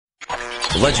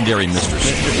The legendary Mr.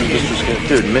 Skin.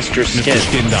 Dude, Mr. Skin.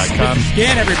 MrSkin.com.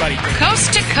 Skin, everybody.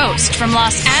 Coast to coast from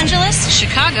Los Angeles,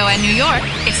 Chicago, and New York,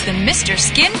 it's the Mr.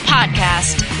 Skin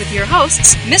Podcast with your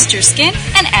hosts, Mr. Skin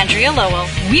and Andrea Lowell.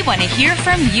 We want to hear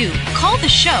from you. Call the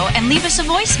show and leave us a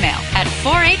voicemail at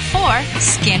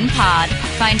 484-SKIN-POD.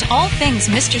 Find all things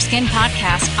Mr. Skin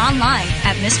Podcast online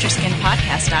at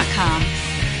MrSkinPodcast.com.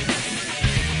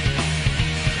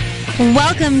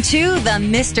 Welcome to the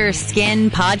Mr.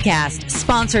 Skin Podcast,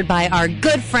 sponsored by our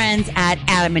good friends at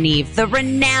Adam and Eve, the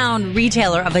renowned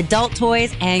retailer of adult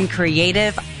toys and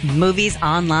creative movies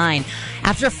online.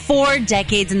 After 4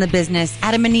 decades in the business,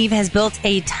 Adam and Eve has built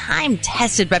a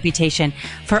time-tested reputation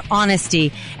for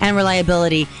honesty and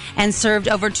reliability and served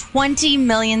over 20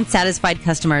 million satisfied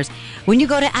customers. When you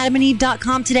go to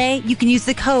adamandeve.com today, you can use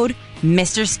the code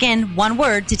Mr. Skin, one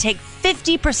word, to take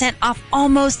 50% off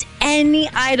almost any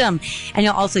item. And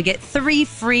you'll also get 3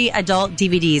 free adult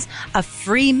DVDs, a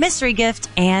free mystery gift,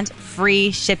 and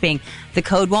free shipping. The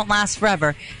code won't last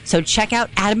forever, so check out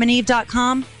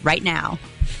adamandeve.com right now.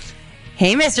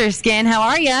 Hey, Mr. Skin, how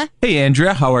are you? Hey,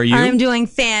 Andrea, how are you? I'm doing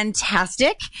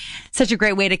fantastic. Such a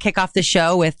great way to kick off the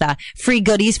show with free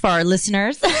goodies for our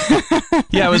listeners.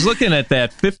 Yeah, I was looking at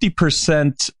that.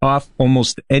 50% off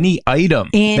almost any item.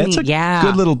 That's a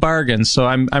good little bargain, so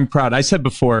I'm proud. I said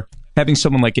before, having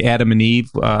someone like Adam and Eve,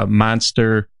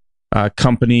 monster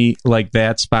company like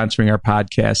that sponsoring our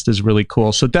podcast is really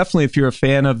cool. So definitely, if you're a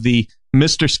fan of the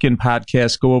Mr. Skin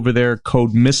podcast, go over there,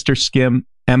 code Mr. Skin,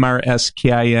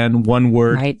 MRSKIN, one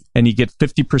word, right, and you get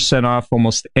 50% off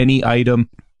almost any item,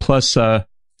 plus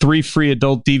 3 free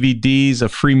adult DVDs, a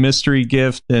free mystery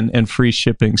gift, and free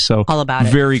shipping. So all about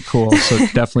it. Very cool. So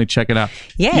definitely check it out.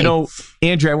 Yay. You know,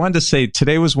 Andrea, I wanted to say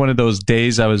today was one of those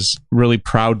days I was really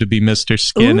proud to be Mr.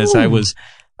 Skin. As I was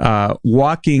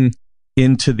walking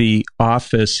into the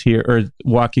office here, or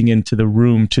walking into the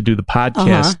room to do the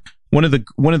podcast. One of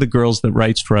the girls that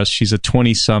writes for us, she's a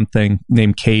 20-something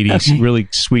named Katie. She's a really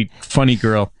sweet, funny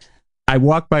girl. I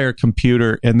walk by her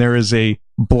computer and there is a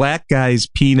black guy's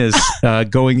penis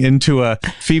going into a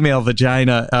female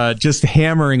vagina, just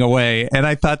hammering away. And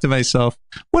I thought to myself,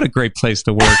 what a great place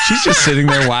to work. She's just sitting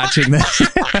there watching this.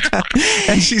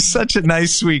 And she's such a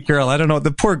nice, sweet girl. I don't know,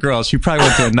 the poor girl, she probably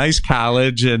went to a nice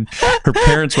college and her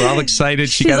parents were all excited.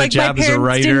 She got a job as a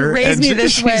writer.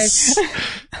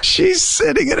 She's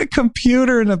sitting at a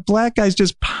computer and a black guy's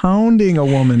just pounding a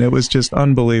woman. It was just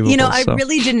unbelievable. You know, I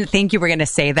really didn't think you were going to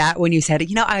say that when you said,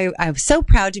 you know, I'm so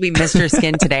proud to be Mr.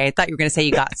 Skin today. I thought you were going to say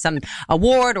you got some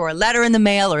award or a letter in the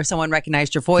mail or someone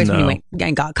recognized your voice when you went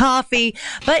and got coffee.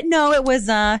 But no, it was,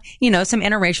 you know, some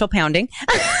interracial pounding.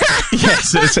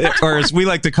 Yes, or as we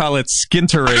like to call it,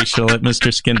 skinterracial at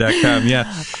MrSkin.com. Yeah.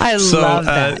 I love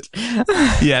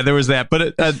that. Yeah, there was that.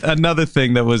 But another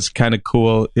thing that was kind of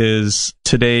cool is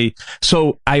today.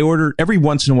 So I order every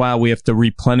once in a while. We have to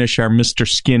replenish our Mr.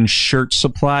 Skin shirt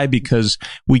supply because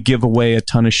we give away a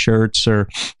ton of shirts, or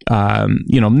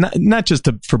you know, not just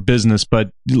for business,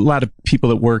 but a lot of people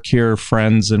that work here,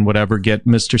 friends and whatever, get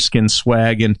Mr. Skin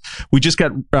swag, and we just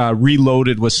got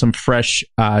reloaded with some fresh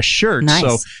shirts. Nice.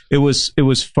 So it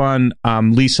was fun.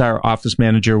 Lisa, our office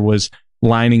manager, was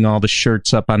lining all the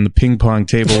shirts up on the ping pong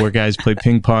table where guys play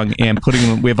ping pong and putting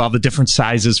them. We have all the different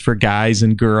sizes for guys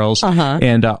and girls,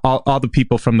 and all the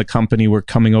people from the company were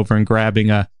coming over and grabbing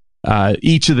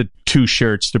each of the 2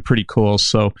 shirts. They're pretty cool.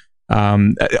 So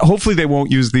hopefully they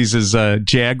won't use these as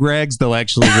jag rags. They'll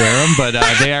actually wear them, but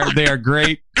they are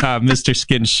great Mr.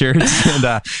 Skin shirts,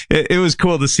 and it was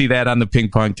cool to see that on the ping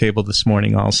pong table this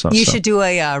morning. Also, you should do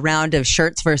a round of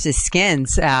shirts versus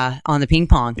skins on the ping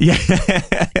pong. Yeah,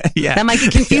 yeah, that might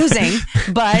get confusing,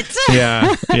 but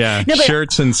yeah. No, but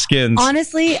shirts and skins.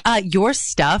 Honestly, your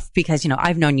stuff, because you know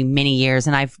I've known you many years,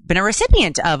 and I've been a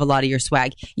recipient of a lot of your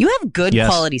swag. You have good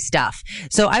quality stuff,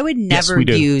 so I would never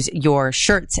use your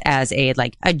shirts as a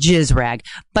jizz rag,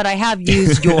 but I have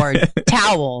used your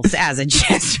towels as a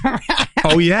jizz rag.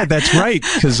 Oh yeah, that's right.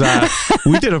 Because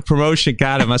we did a promotion.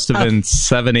 God, it must have been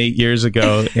 7-8 years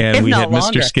ago, and we had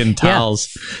Mr. Skin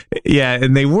towels. Yeah,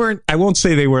 and they weren't. I won't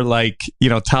say they were like, you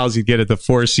know, towels you get at the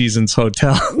Four Seasons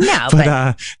Hotel. No,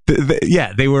 but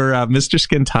they were Mr.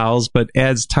 Skin towels. But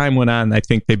as time went on, I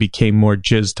think they became more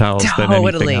jizz towels than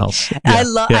anything else. Yeah,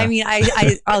 I mean,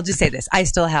 I'll just say this: I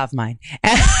still have mine.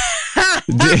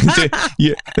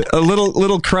 A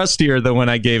little crustier than when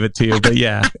I gave it to you, but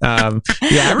yeah, I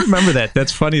remember that.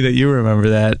 That's funny that you remember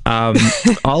that.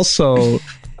 Also,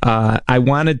 I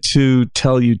wanted to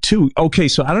tell you too. Okay,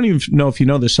 so I don't even know if you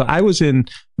know this. So I was in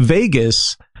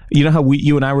Vegas you know how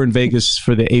you and I were in Vegas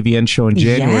for the AVN show in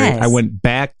January. Yes. I went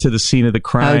back to the scene of the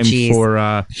crime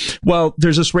for,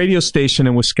 there's this radio station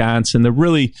in Wisconsin. They're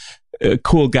really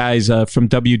cool guys from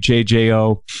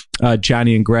WJJO,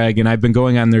 Johnny and Greg, and I've been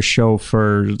going on their show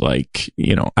for 10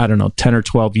 or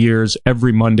 12 years.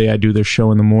 Every Monday I do their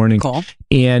show in the morning. Cool.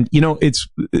 And,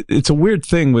 it's a weird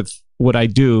thing with what I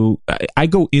do. I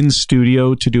go in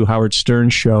studio to do Howard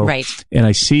Stern's show. Right. And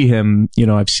I see him,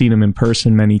 I've seen him in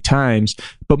person many times.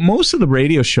 But most of the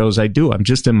radio shows I do, I'm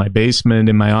just in my basement,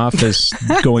 in my office,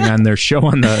 going on their show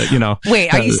on the,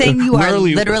 Wait, are you saying you are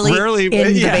literally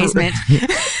in the basement?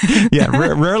 Yeah,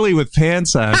 rarely with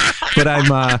pants on. But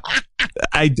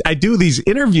I do these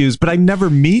interviews, but I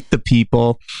never meet the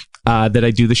people that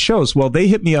I do the shows. Well, they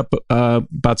hit me up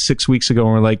about 6 weeks ago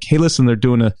and were like, hey, listen, they're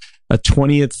doing a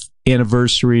 20th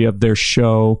anniversary of their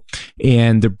show,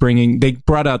 and they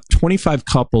brought out 25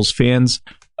 couples. Fans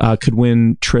could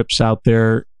win trips out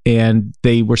there, and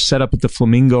they were set up at the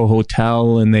Flamingo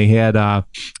Hotel, and they had a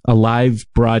live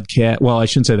broadcast. Well, I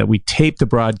shouldn't say that. We taped the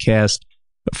broadcast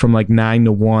from 9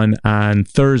 to 1 on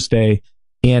Thursday,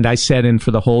 and I sat in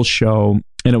for the whole show,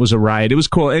 and it was a riot. It was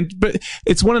cool. But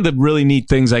it's one of the really neat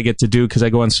things I get to do because I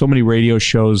go on so many radio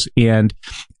shows, and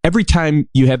every time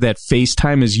you have that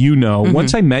FaceTime, as you know,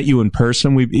 once I met you in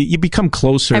person, you become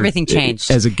closer. Everything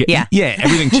changed. Yeah,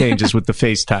 everything changes with the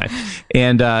FaceTime.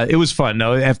 And it was fun.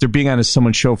 No, after being on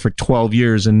someone's show for 12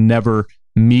 years and never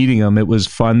meeting them, it was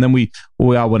fun. Then we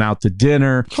all went out to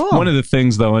dinner. Cool. One of the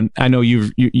things, though, and I know you're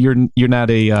not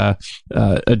a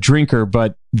drinker,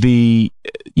 but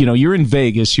you're in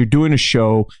Vegas, you're doing a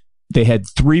show. They had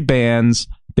 3 bands.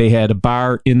 They had a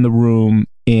bar in the room,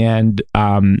 and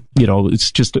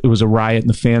it was a riot, and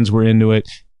the fans were into it.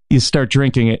 You start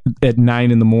drinking at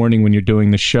 9 in the morning when you're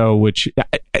doing the show, which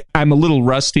I'm a little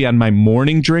rusty on my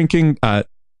morning drinking.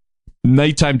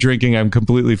 Nighttime drinking, I'm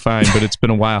completely fine, but it's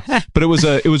been a while. But it was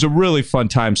a really fun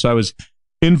time. So I was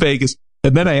in Vegas,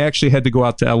 and then I actually had to go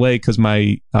out to LA because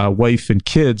my wife and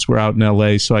kids were out in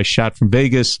LA. So I shot from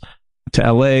Vegas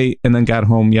to LA and then got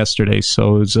home yesterday.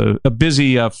 So it was a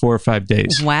busy 4 or 5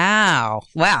 days. Wow.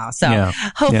 So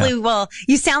hopefully, well,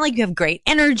 you sound like you have great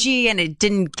energy and it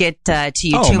didn't get to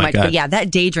you too much. God. But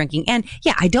that day drinking. And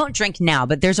I don't drink now,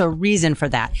 but there's a reason for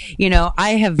that. I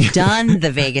have done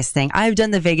the Vegas thing. I've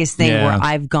done the Vegas thing where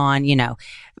I've gone,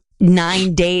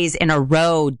 9 days in a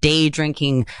row, day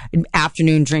drinking,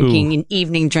 afternoon drinking, and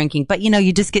evening drinking. But,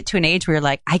 you just get to an age where you're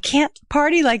like, I can't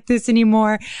party like this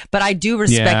anymore. But I do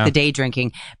respect the day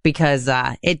drinking because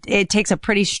it takes a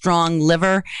pretty strong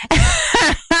liver.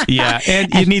 Yeah,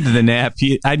 and you need the nap.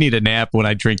 I need a nap when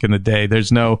I drink in the day.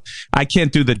 I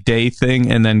can't do the day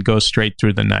thing and then go straight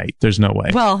through the night. There's no way.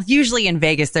 Well, usually in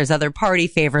Vegas, there's other party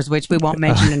favors, which we won't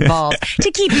mention involved, to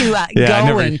keep you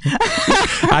going.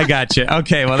 I got you.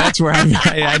 Okay, well, that's where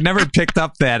I never picked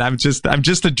up that. I'm just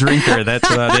a drinker. That's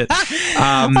about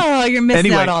it. You're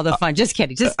missing out all the fun. Just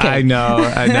kidding. I know.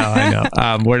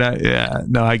 We're not. Yeah,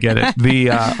 no, I get it. The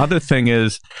other thing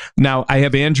is, now I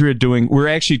have Andrea we're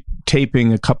actually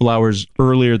taping a couple hours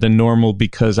earlier than normal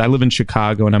because I live in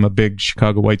Chicago and I'm a big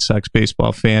Chicago White Sox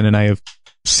baseball fan, and I have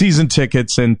season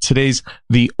tickets, and today's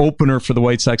the opener for the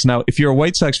White Sox. Now, if you're a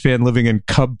White Sox fan living in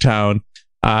Cubtown,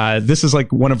 this is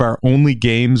one of our only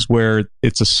games where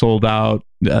it's a sold out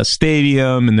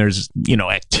stadium and there's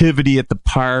activity at the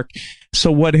park. So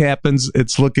what happens?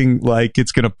 It's looking like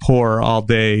it's going to pour all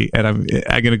day, and I'm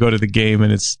going to go to the game,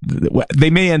 and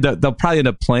they'll probably end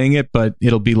up playing it, but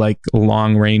it'll be like a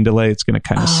long rain delay. It's going to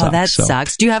kind of suck. Oh, that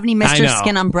sucks. Do you have any Mr.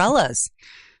 Skin umbrellas?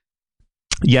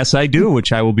 Yes, I do,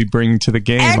 which I will be bringing to the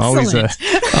game. Excellent.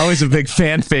 Always a big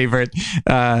fan favorite.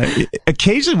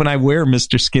 Occasionally when I wear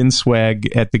Mr. Skin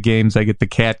swag at the games, I get the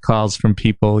cat calls from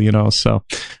people, so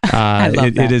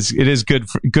it is good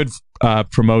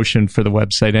promotion for the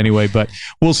website anyway, but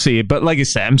we'll see. But like I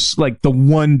said, I'm the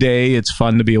one day it's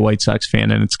fun to be a White Sox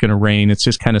fan and it's going to rain. It's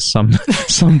just kind of summed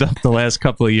up the last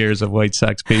couple of years of White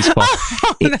Sox baseball.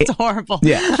 That's horrible.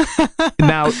 Yeah.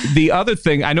 Now, the other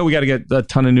thing, I know we got to get a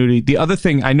ton of nudity. The other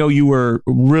thing, I know you were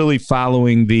really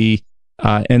following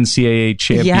NCAA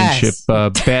championship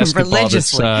basketball.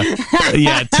 Religiously.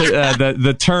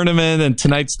 The tournament, and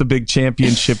tonight's the big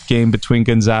championship game between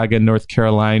Gonzaga and North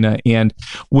Carolina. And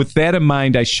with that in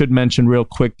mind, I should mention real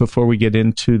quick before we get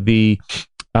into the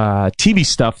TV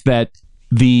stuff that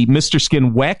the Mr.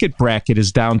 Skin Whack-It Bracket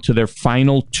is down to their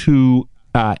final 2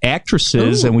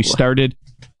 actresses. Ooh. And we started,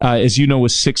 as you know,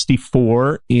 with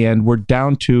 64, and we're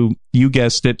down to, you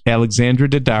guessed it, Alexandra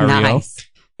Daddario. Nice.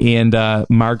 And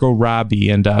Margot Robbie,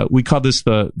 and we call this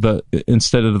the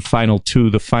instead of the final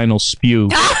 2, the final spew.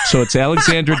 So it's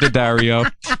Alexandra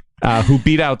Daddario, who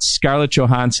beat out Scarlett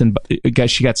Johansson.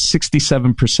 She got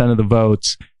 67% of the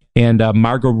votes. And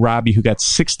Margot Robbie, who got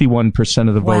 61%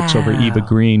 of the votes over Eva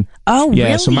Green. Oh, yeah,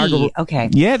 really? So Margot, okay.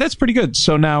 Yeah, that's pretty good.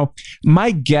 So now,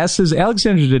 my guess is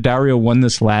Alexandra Daddario won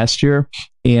this last year,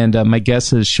 and my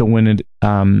guess is she'll win it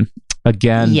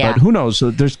again. Yeah. But who knows? So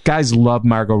there's guys love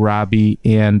Margot Robbie,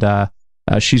 and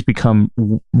she's become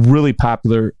really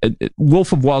popular.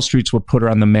 Wolf of Wall Street's what put her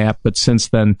on the map, but since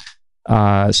then,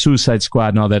 Suicide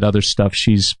Squad and all that other stuff,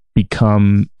 she's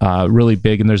become really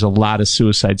big, and there's a lot of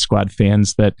Suicide Squad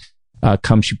fans that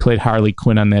come. She played Harley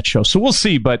Quinn on that show, so we'll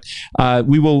see, but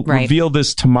we will reveal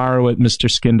this tomorrow at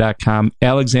MrSkin.com.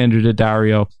 Alexandra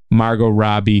Daddario, Margot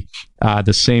Robbie,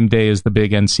 the same day as the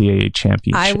big NCAA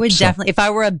championship. I would definitely, if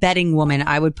I were a betting woman,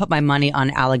 I would put my money on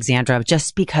Alexandra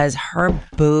just because her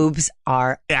boobs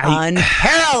are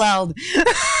unparalleled.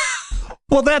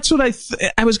 Well, that's what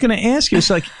I was going to ask you. It's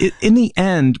like, in the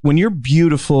end, when you're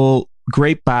beautiful,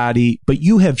 great body, but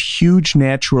you have huge,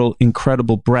 natural,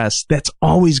 incredible breasts, that's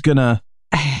always going to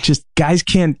just, guys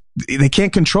can't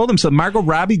control themselves. Margot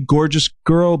Robbie, gorgeous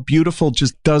girl, beautiful,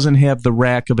 just doesn't have the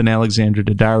rack of an Alexandra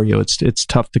Daddario. It's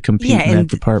tough to compete in that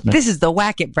department. This is the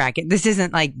Whack-It bracket. This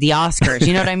isn't like the Oscars.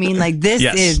 You know what I mean? Like, this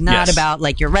is not about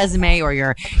like your resume or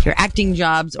your acting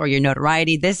jobs or your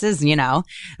notoriety. This is,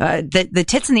 the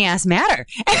tits and the ass matter.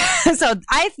 So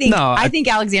I think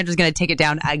Alexandra's going to take it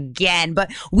down again, but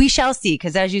we shall see.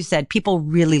 Because as you said, people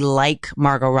really like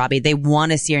Margot Robbie. They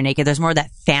want to see her naked. There's more of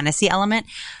that fantasy element.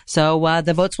 So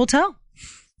the votes will tell.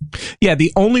 Yeah,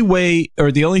 the only way,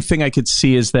 or the only thing I could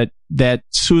see is that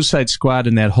Suicide Squad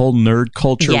and that whole nerd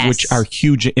culture, which are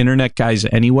huge internet guys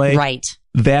anyway. Right.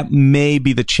 That may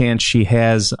be the chance she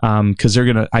has, because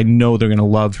I know they're gonna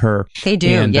love her. They do,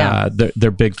 and,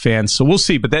 they're big fans. So we'll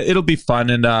see, but it'll be fun,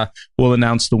 and we'll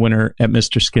announce the winner at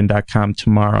MrSkin.com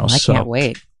tomorrow. I can't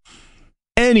wait.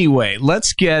 Anyway,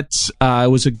 let's get,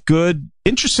 it was a good,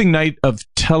 interesting night of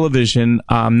television,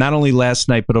 not only last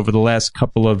night, but over the last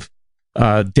couple of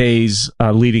days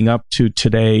leading up to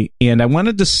today. And I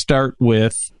wanted to start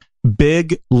with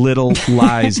Big Little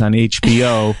Lies on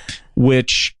HBO,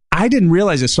 which I didn't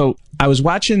realize it. So I was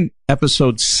watching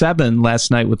episode 7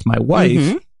 last night with my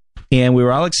wife, and we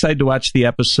were all excited to watch the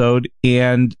episode.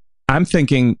 And I'm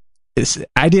thinking,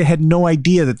 had no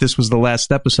idea that this was the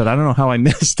last episode. I don't know how I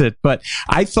missed it, but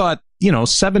I thought,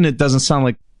 7, it doesn't sound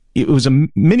like it was a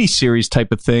mini-series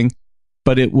type of thing,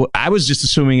 but I was just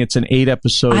assuming it's an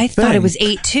 8-episode I thought it was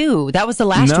 8 too. That was the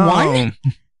last one?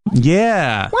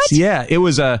 Yeah. What? Yeah, it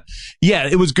was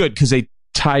it was good because they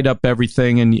tied up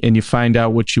everything, and you find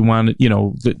out what you want.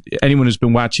 Anyone who's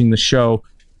been watching the show,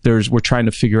 we're trying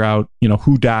to figure out,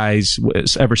 who dies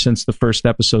ever since the first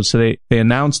episode. So they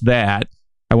announced that.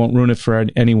 I won't ruin it for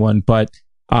anyone, but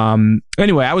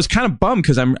anyway, I was kind of bummed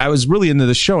because I was really into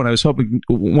the show, and I was hoping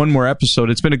one more episode.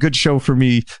 It's been a good show for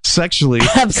me sexually,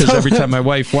 because every time my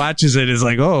wife watches it, it's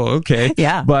like, oh, okay.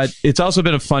 Yeah. But it's also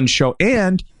been a fun show,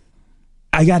 and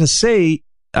I got to say,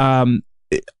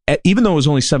 even though it was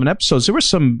only 7 episodes, there was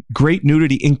some great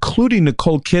nudity, including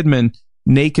Nicole Kidman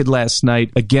naked last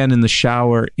night, again in the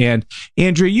shower. And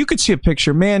Andrea, you could see a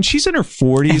picture. Man, she's in her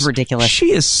 40s. It's ridiculous.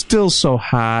 She is still so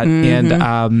hot,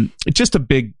 and just a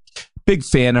big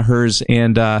fan of hers.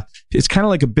 And it's kind of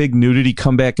like a big nudity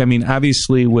comeback. I mean,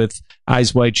 obviously with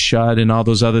Eyes Wide Shut and all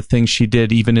those other things she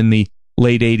did, even in the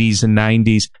late 80s and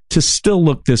 90s, to still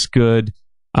look this good.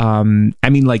 I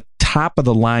mean, like top of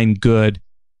the line good.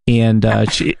 And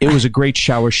it was a great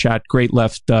shower shot, great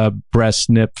left breast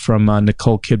nip from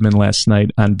Nicole Kidman last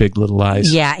night on Big Little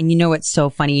Lies. Yeah, and it's so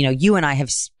funny. You and I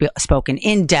have spoken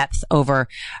in depth over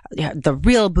the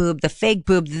real boob, the fake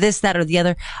boob, this, that, or the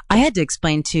other. I had to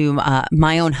explain to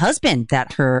my own husband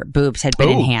that her boobs had been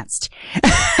enhanced.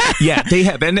 Yeah, they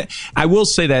have. And I will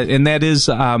say that, and that is...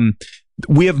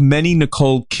 we have many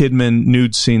Nicole Kidman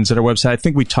nude scenes at our website. I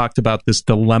think we talked about this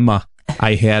dilemma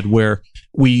I had where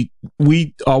we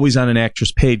always on an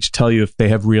actress page tell you if they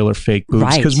have real or fake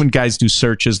boobs, because when guys do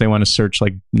searches, they want to search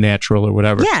like natural or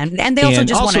whatever. Yeah, and they also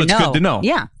just want to know. Also, it's good to know.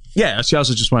 Yeah, she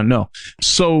also just want to know.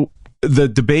 So the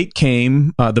debate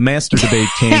came, the master debate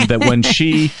came that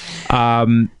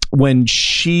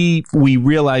we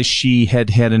realized she had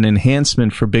an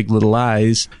enhancement for Big Little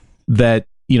Lies, that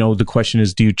the question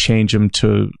is, do you change them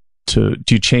do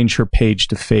you change her page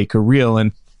to fake or real?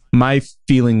 And my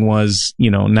feeling was,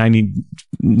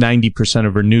 90%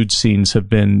 of her nude scenes have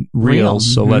been real.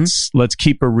 So let's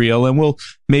keep her real, and we'll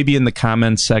maybe in the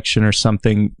comments section or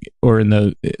something, or in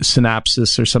the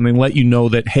synopsis or something, let you know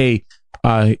that, hey,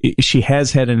 she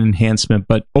has had an enhancement,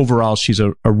 but overall she's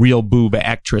a real boob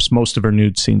actress. Most of her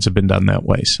nude scenes have been done that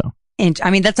way. So.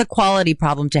 I mean, that's a quality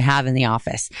problem to have in the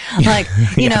office. Like,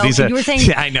 you know, you were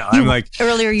saying, I know. I'm like,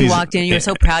 earlier you walked in and you were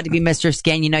so proud to be Mr.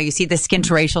 Skin. You know, you see the skin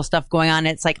to racial stuff going on.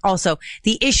 It's like also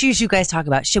the issues you guys talk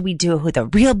about. Should we do it with a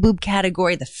real boob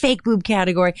category, the fake boob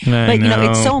category? But, you know,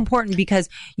 it's so important because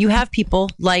you have people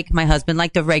like my husband,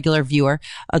 like the regular viewer,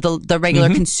 the regular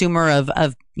consumer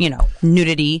of, you know,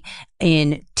 nudity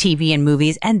in TV and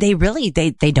movies. And they really,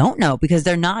 they don't know because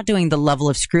they're not doing the level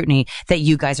of scrutiny that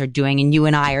you guys are doing and you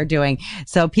and I are doing.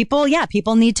 So people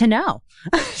need to know.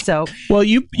 So, well,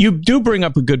 you do bring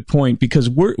up a good point because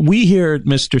we here at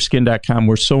MrSkin.com,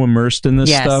 we're so immersed in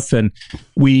this stuff, and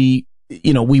we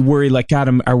worry like,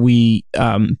 God, are we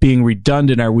being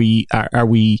redundant? Are we like,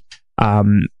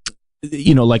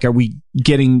 are we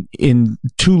getting in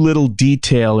too little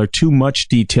detail or too much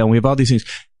detail? We have all these things.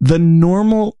 The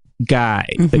normal guy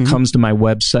that comes to my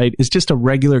website is just a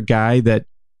regular guy that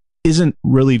isn't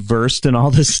really versed in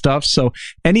all this stuff. So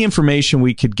any information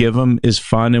we could give him is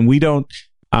fun. And we don't,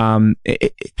 I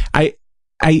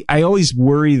always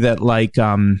worry that like,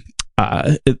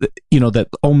 that,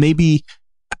 maybe,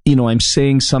 I'm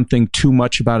saying something too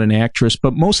much about an actress,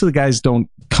 but most of the guys don't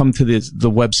come to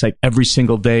the website every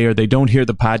single day, or they don't hear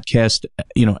the podcast,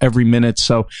 every minute.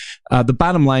 So the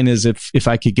bottom line is if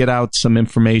I could get out some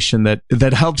information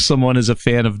that helps someone as a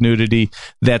fan of nudity,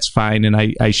 that's fine. And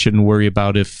I shouldn't worry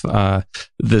about if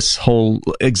this whole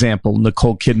example,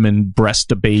 Nicole Kidman breast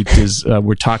debate is,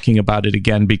 we're talking about it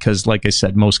again, because like I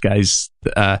said, most guys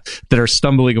that are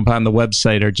stumbling upon the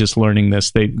website are just learning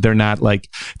this. They're not like,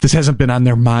 this hasn't been on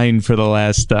their mind for the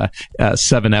last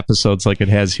 7 episodes like it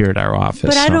has here at our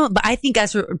office. But I think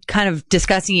as we're kind of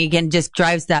discussing it again, just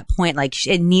drives that point. Like,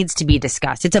 it needs to be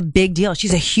discussed. It's a big deal.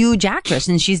 She's a huge actress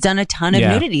and she's done a ton of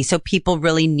nudity. So people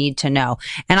really need to know.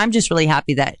 And I'm just really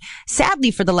happy that,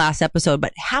 sadly for the last episode,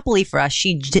 but happily for us,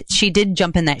 she did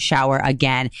jump in that shower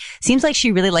again. Seems like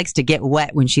she really likes to get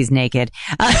wet when she's naked.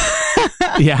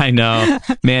 Yeah, I know.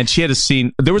 Man, she had a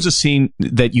scene. There was a scene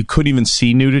that you couldn't even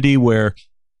see nudity where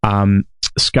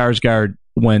Skarsgård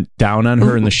went down on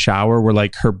her in the shower, where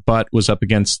like her butt was up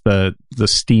against the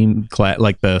steam glass,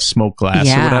 like the smoke glass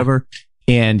or whatever,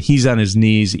 and he's on his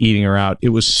knees eating her out. It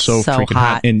was so freaking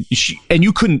hot, and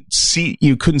you couldn't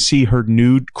see her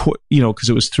nude, because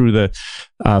it was through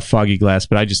the foggy glass.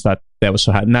 But I just thought that was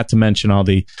so hot. Not to mention all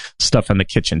the stuff on the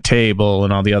kitchen table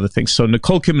and all the other things. So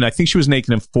Nicole Kidman, I think she was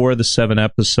naked in 4 of the 7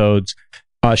 episodes.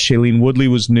 Shailene Woodley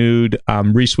was nude.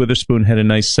 Reese Witherspoon had a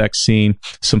nice sex scene,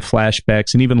 some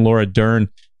flashbacks, and even Laura Dern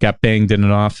got banged in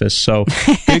an office. So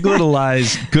Big Little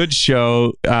Lies, good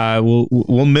show.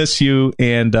 We'll miss you,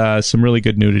 and some really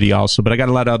good nudity also. But I got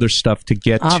a lot of other stuff to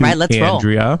get to. All right, let's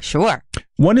Andrea. Roll. Sure.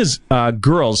 One is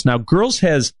Girls. Now, Girls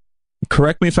has,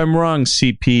 correct me if I'm wrong,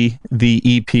 CP, the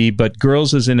EP, but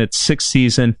Girls is in its 6th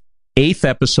season, 8th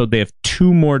episode. They have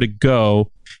 2 more to go.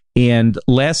 And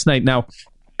last night, now,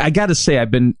 I got to say,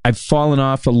 I've fallen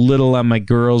off a little on my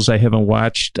Girls. I haven't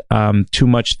watched too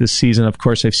much this season. Of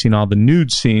course, I've seen all the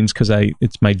nude scenes because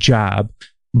it's my job.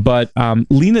 But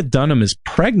Lena Dunham is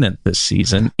pregnant this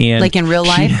season, and like in real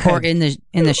life or in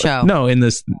the show? No, in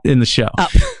the show. Oh.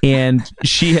 And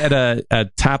she had a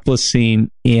topless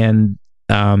scene, and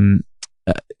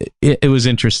it was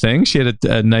interesting. She had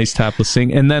a nice topless scene,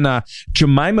 and then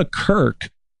Jemima Kirk,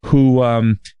 who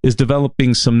is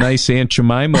developing some nice Aunt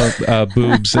Jemima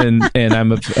boobs, and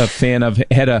I'm a fan of,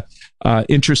 had a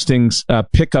interesting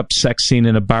pickup sex scene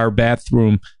in a bar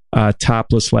bathroom,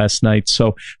 topless last night.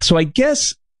 So I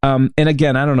guess, and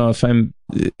again, I don't know if I'm,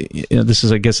 this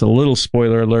is, I guess, a little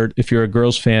spoiler alert if you're a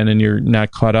Girls fan and you're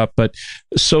not caught up, but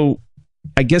so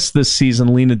I guess this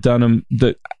season, Lena Dunham,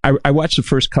 I watched the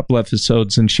first couple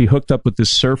episodes, and she hooked up with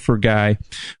this surfer guy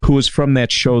who was from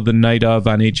that show The Night Of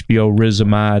on HBO, Riz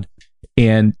Ahmed,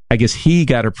 and I guess he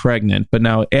got her pregnant. But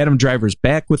now Adam Driver's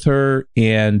back with her,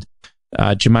 and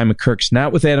Jemima Kirk's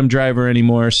not with Adam Driver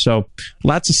anymore. So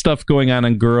lots of stuff going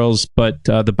on Girls, but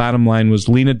the bottom line was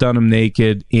Lena Dunham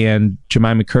naked and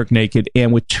Jemima Kirk naked,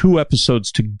 and with 2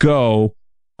 episodes to go,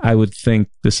 I would think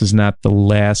this is not the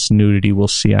last nudity we'll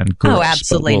see on Girls. Oh,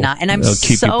 absolutely not. And I'm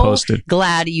so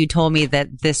glad you told me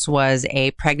that this was a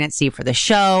pregnancy for the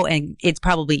show, and it's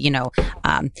probably,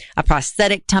 a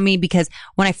prosthetic tummy, because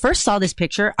when I first saw this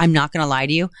picture, I'm not going to lie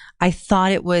to you, I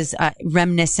thought it was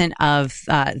reminiscent of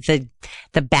the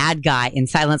bad guy in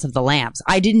Silence of the Lambs.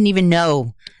 I didn't even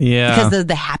know Yeah. Because of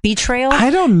the happy trail. I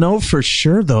don't know for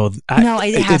sure, though. No,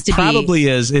 it has to be. It probably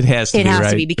is. It has to be, right? It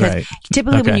has to be, because right.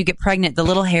 typically when you get pregnant, the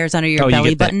little hairs under your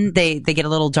belly button, they get a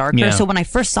little darker. Yeah. So when I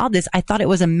first saw this, I thought it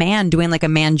was a man doing like a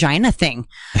mangina thing.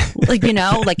 Like,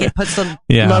 like it puts the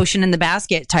lotion in the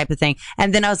basket type of thing.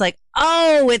 And then I was like,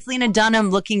 oh, it's Lena Dunham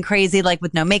looking crazy, like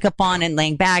with no makeup on and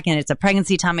laying back, and it's a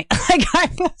pregnancy tummy. Like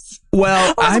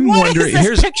I'm wondering.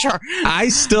 Here's picture. I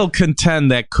still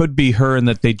contend that could be her, and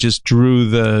that they just drew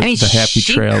the happy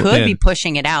trail. She could be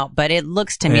pushing it out, but it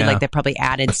looks to me like they probably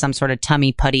added some sort of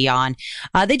tummy putty on.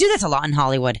 They do this a lot in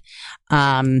Hollywood.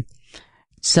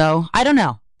 So I don't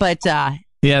know, but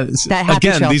again,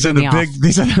 these are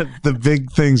the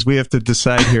big things we have to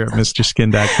decide here at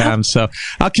MrSkin.com. So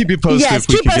I'll keep you posted if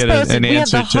we can get an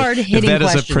answer to if that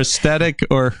is a prosthetic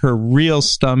or her real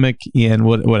stomach, and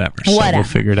whatever. So we'll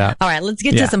figure it out. All right, let's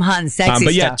get to some hot and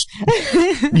sexy stuff.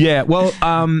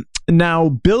 Well, now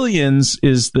Billions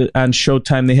is on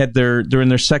Showtime. They're in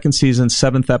their second season,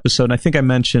 7th episode. And I think I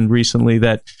mentioned recently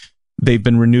that they've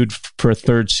been renewed for a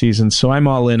 3rd season. So I'm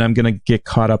all in. I'm going to get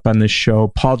caught up on this show.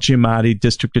 Paul Giamatti,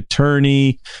 district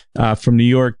attorney from New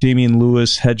York. Damian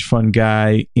Lewis, hedge fund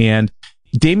guy. And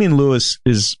Damian Lewis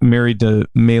is married to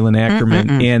Malin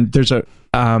Ackerman. And there's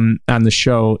on the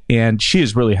show, and she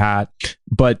is really hot.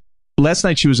 But last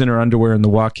night she was in her underwear in the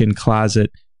walk-in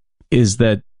closet.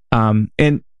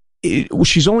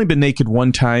 She's only been naked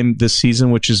one time this season,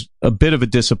 which is a bit of a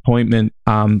disappointment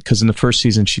because in the first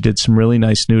season she did some really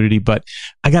nice nudity. But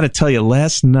I got to tell you,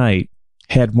 last night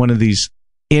had one of these.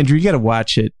 Andrew, you got to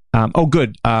watch it.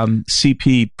 Good.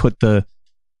 CP put the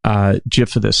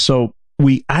GIF of this. So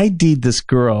we ID'd this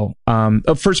girl.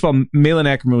 First of all, Malin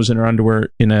Ackerman was in her underwear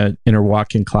in her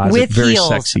walk-in closet, with very heels.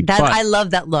 sexy. I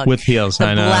love that look with heels. The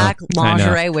black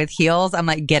lingerie with heels. I'm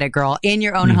like, get it, girl, in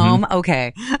your own home.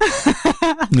 Okay.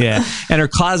 Yeah, and her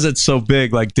closet's so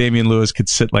big, like Damian Lewis could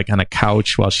sit like on a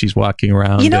couch while she's walking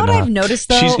around. You know what I've noticed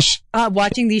though,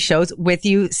 watching these shows with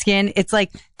you, Skin, it's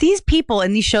like these people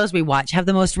in these shows we watch have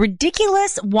the most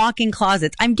ridiculous walk-in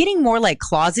closets. I'm getting more like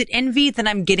closet envy than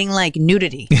I'm getting like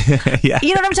nudity. Yeah,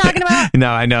 you know what I'm talking about? No,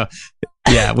 I know.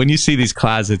 Yeah, when you see these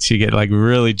closets, you get like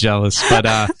really jealous. But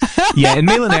and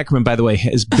Malin Ackerman, by the way,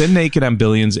 has been naked on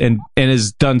Billions and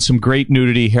has done some great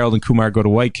nudity. Harold and Kumar Go to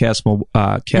White Castle,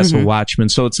 Watchmen.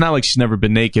 So it's not like she's never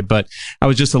been naked, but I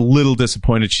was just a little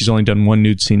disappointed she's only done one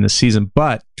nude scene this season.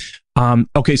 But so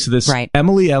this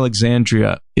Emily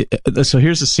Alexandria. So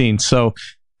here's the scene. So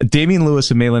Damian Lewis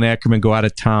and Malin Ackerman go out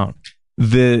of town.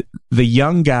 The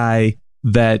young guy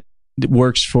that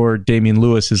works for Damian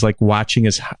Lewis is like watching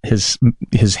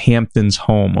his Hamptons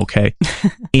home, okay?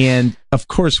 And of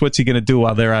course, what's he going to do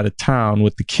while they're out of town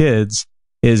with the kids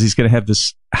is he's going to have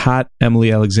this hot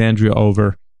Emily Alexandria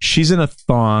over. She's in a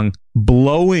thong,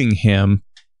 blowing him,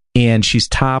 and she's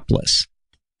topless.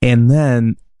 And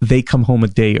then they come home a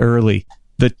day early.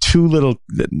 The two little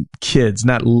kids,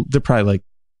 they're probably like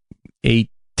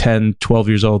 8, 10, 12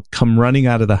 years old, come running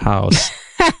out of the house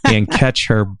and catch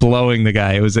her blowing the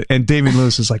guy. And Damian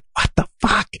Lewis is like, what the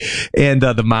fuck? And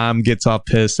the mom gets all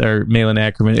pissed, or Malin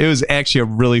Ackerman. It was actually a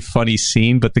really funny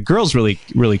scene, but the girl's really,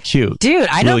 really cute. Dude,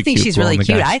 I don't think she's really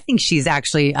cute. I think she's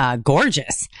actually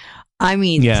gorgeous. I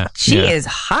mean, she is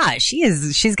hot.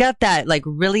 She's got that like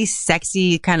really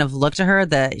sexy kind of look to her.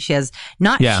 She has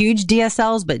not huge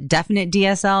DSLs, but definite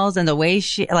DSLs. And the way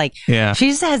she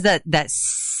just has that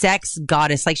sex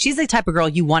goddess. Like she's the type of girl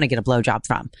you want to get a blowjob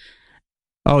from.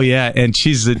 Oh yeah, and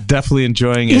she's definitely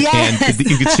enjoying it. Yes. And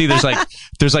you can see there's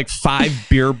like 5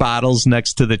 beer bottles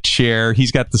next to the chair.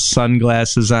 He's got the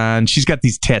sunglasses on. She's got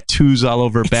these tattoos all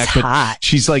over her back, hot. But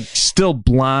she's like still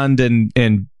blonde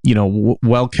and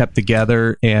well kept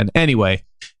together. And anyway,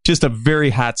 just a very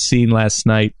hot scene last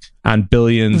night on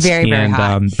Billions. Very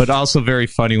hot. But also very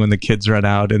funny when the kids run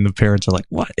out and the parents are like,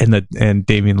 "What?" And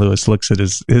Damian Lewis looks at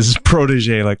his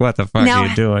protege like, "What the fuck are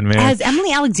you doing, man?" Has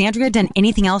Emily Alexandria done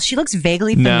anything else? She looks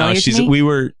vaguely familiar to me. We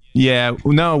were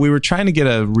trying to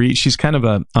get she's kind of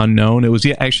a unknown. It was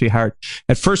actually hard.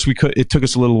 At first it took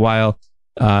us a little while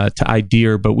to ID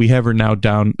her, but we have her now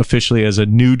down officially as a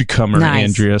nude comer,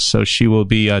 Andrea. So she will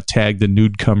be tagged the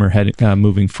nude comer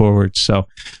moving forward. So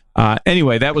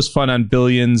anyway, that was fun on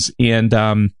Billions, and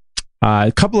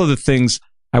a couple of the things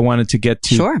I wanted to get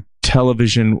to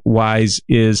television wise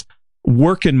is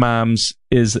Workin' Moms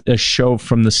is a show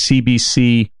from the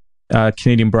CBC,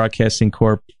 Canadian Broadcasting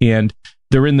Corp, and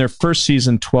they're in their first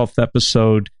season, 12th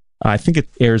episode. I think it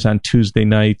airs on Tuesday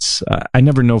nights. I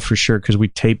never know for sure because we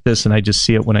tape this and I just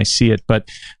see it when I see it, but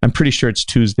I'm pretty sure it's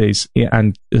Tuesdays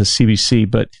on CBC.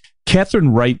 But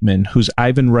Catherine Reitman, who's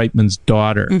Ivan Reitman's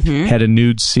daughter, had a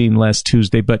nude scene last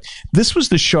Tuesday. But this was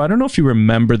the show. I don't know if you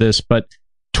remember this, but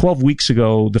 12 weeks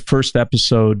ago, the first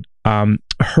episode,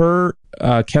 Catherine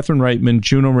Reitman,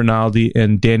 Juno Rinaldi,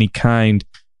 and Danny Kind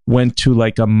went to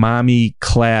like a mommy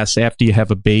class after you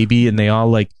have a baby, and they all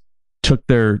like took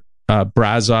their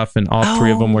bras off, and all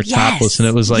three of them were topless, and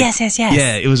it was like,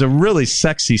 yeah, it was a really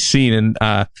sexy scene,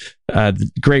 and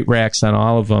great racks on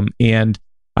all of them. And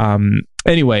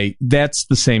anyway, that's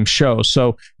the same show.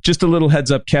 So just a little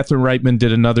heads up, Catherine Reitman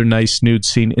did another nice nude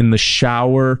scene in the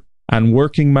shower on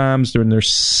Working Moms during their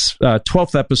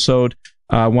 12th episode.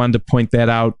 I wanted to point that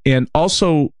out. And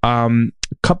also a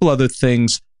couple other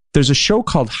things. There's a show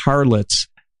called Harlots,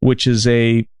 which is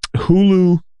a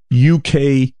Hulu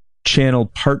UK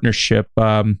channel partnership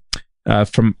from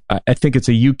I think it's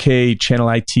a UK channel.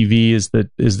 ITV is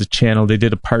the channel. They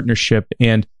did a partnership,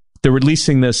 and they're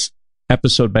releasing this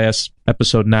episode by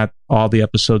episode, not all the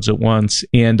episodes at once.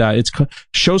 And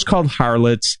show's called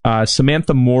Harlots.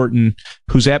 Samantha Morton,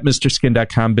 who's at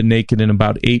MrSkin.com, been naked in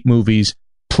about 8 movies,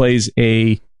 plays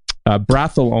a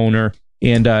brothel owner.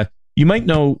 And you might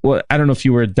know, well, I don't know if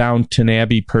you were a Downton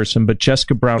Abbey person, but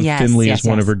Jessica Brown Finley is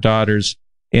one of her daughters,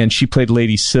 and she played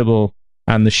Lady Sybil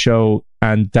on the show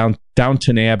on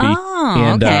Downton Abbey.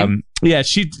 And okay.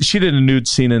 She did a nude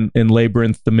scene in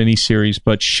Labyrinth, the miniseries,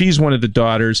 but she's one of the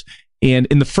daughters. And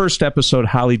in the first episode,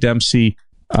 Holly Dempsey,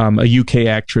 a UK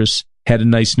actress, had a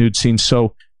nice nude scene.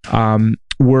 So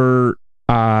we're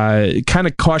kind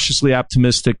of cautiously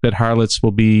optimistic that Harlots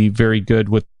will be very good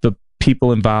with the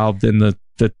people involved in the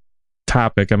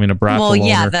topic. I mean, a brothel owner. Well,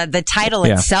 yeah, the title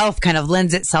itself kind of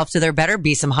lends itself to there better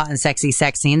be some hot and sexy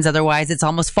sex scenes. Otherwise, it's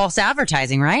almost false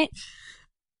advertising, right?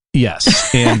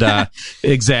 Yes, and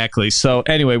exactly. So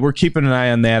anyway, we're keeping an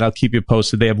eye on that. I'll keep you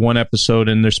posted. They have 1 episode,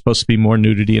 and there's supposed to be more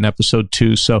nudity in episode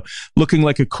 2. So looking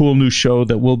like a cool new show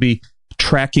that we'll be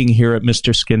tracking here at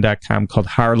MrSkin.com called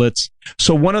Harlots.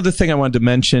 So one other thing I wanted to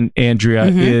mention, Andrea,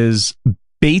 is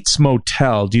Bates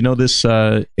Motel. Do you know this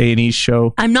A&E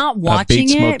show? I'm not watching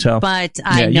Bates it, Motel? But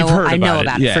I know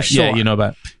about it for sure. Yeah, you know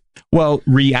about it. Well,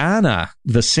 Rihanna,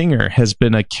 the singer, has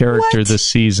been a character this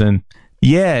season.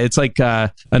 Yeah, it's like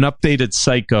an updated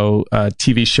Psycho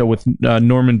TV show with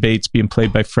Norman Bates being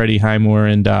played by Freddie Highmore.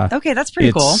 And okay, that's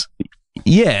pretty cool.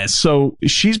 Yeah, so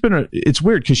she's been. It's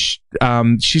weird because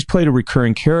she's played a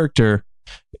recurring character,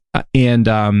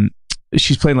 and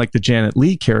she's playing like the Janet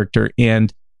Leigh character.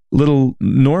 And little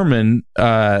Norman,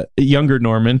 younger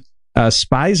Norman,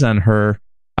 spies on her.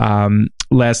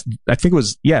 I think it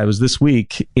was this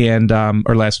week, and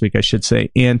or last week, I should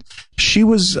say. And she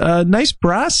was nice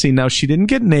bra scene. Now, she didn't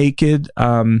get naked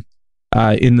in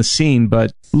the scene,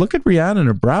 but look at Rihanna, and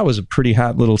her bra was a pretty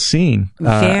hot little scene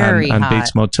Very on hot.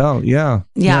 Bates Motel. Yeah.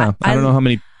 I don't know how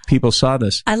many people saw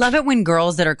this. I love it when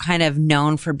girls that are kind of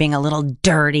known for being a little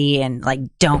dirty and like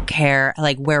don't care,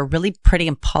 like wear really pretty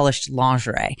and polished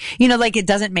lingerie. You know, like it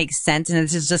doesn't make sense, and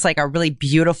it's just like a really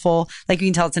beautiful, like you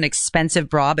can tell it's an expensive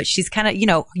bra, but she's kind of,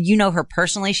 you know her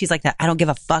personally. She's like that I don't give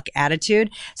a fuck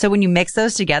attitude. So when you mix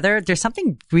those together, there's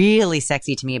something really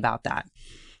sexy to me about that.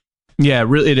 Yeah,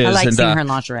 really, it is. I like seeing her in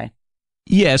lingerie.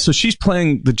 Yeah, so she's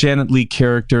playing the Janet Leigh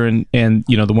character, and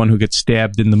you know, the one who gets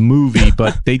stabbed in the movie,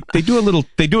 but they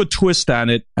do a twist on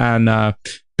it on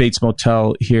Bates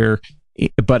Motel here.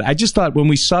 But I just thought when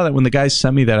we saw that, when the guys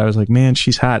sent me that, I was like, man,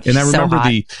 she's hot. And I remember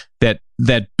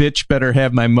that bitch better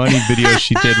have my money video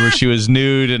she did where she was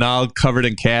nude and all covered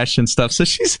in cash and stuff. So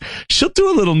she'll do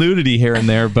a little nudity here and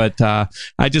there, but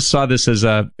I just saw this as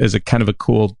a kind of a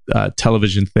cool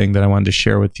television thing that I wanted to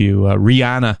share with you.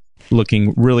 Rihanna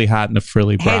looking really hot in a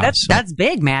frilly bra. Hey, that's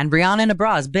big, man. Rihanna in a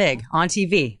bra is big on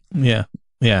TV.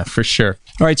 Yeah, for sure.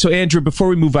 All right, so Andrew, before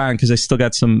we move on, because I still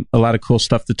got a lot of cool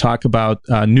stuff to talk about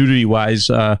nudity-wise,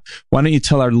 why don't you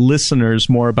tell our listeners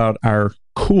more about our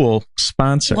cool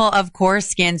sponsor? Well, of course,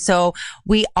 Skin. So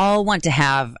we all want to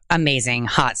have amazing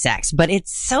hot sex, but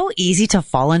it's so easy to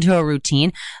fall into a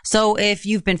routine. So if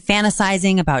you've been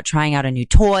fantasizing about trying out a new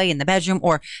toy in the bedroom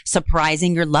or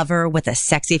surprising your lover with a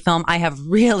sexy film, I have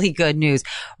really good news.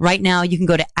 Right now, you can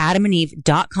go to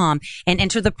adamandeve.com and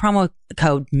enter the promo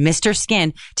code Mr.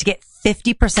 Skin to get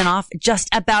 50% off just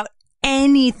about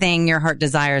anything your heart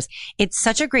desires. It's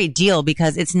such a great deal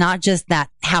because it's not just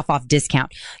that half off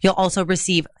discount. You'll also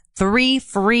receive 3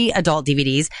 free adult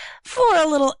DVDs for a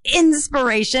little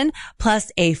inspiration,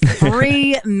 plus a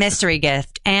free mystery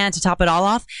gift. And to top it all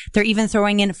off, they're even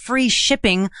throwing in free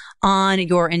shipping on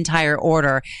your entire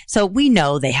order. So we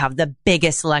know they have the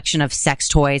biggest selection of sex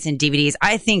toys and DVDs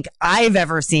I think I've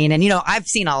ever seen. And, I've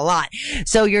seen a lot.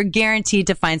 So you're guaranteed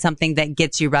to find something that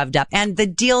gets you revved up. And the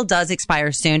deal does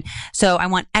expire soon. So I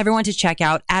want everyone to check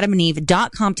out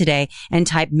adamandeve.com today and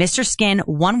type Mr. Skin,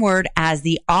 one word, as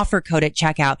the offer code at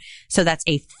checkout. So that's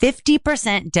a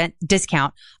 50%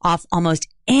 discount off almost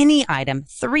any item,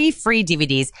 3 free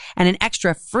DVDs, and an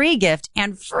extra free gift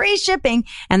and free shipping.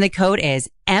 And the code is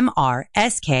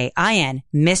MRSKIN,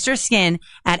 Mr. Skin,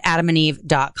 at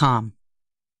adamandeve.com.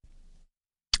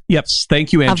 Yep.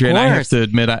 Thank you, Andrea. And I have course. to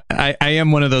admit, I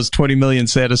am one of those 20 million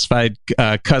satisfied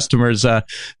customers. A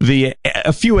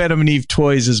few Adam and Eve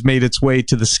toys has made its way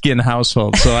to the Skin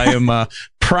household. So I am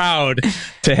proud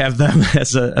to have them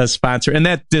as a sponsor. And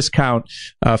that discount,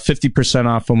 50%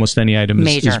 off almost any item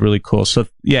is really cool. So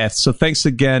so thanks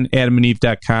again,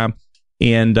 adamandeve.com.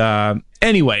 And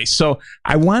anyway, so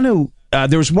I want to,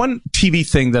 there was one TV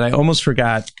thing that I almost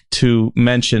forgot to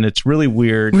mention. It's really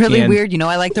weird. Really weird.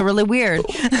 I like the really weird.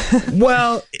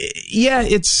 Well, yeah,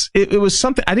 it was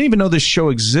something. I didn't even know this show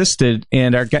existed.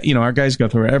 And our guys go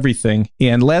through everything.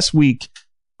 And last week,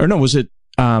 or no, was it?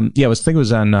 I think it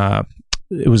was on.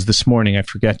 It was this morning. I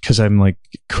forget because I'm like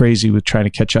crazy with trying to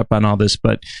catch up on all this.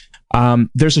 But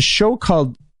there's a show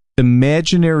called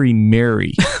Imaginary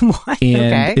Mary. What?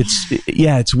 And Okay.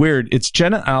 it's weird. It's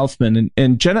Jenna Elfman,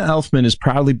 and Jenna Elfman is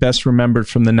probably best remembered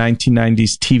from the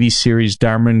 1990s TV series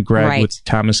Dharma and Greg with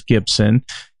Thomas Gibson.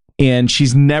 And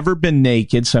she's never been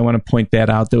naked, so I want to point that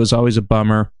out. That was always a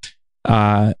bummer.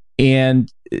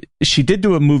 And she did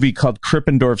do a movie called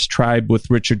Krippendorf's Tribe with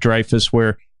Richard Dreyfuss,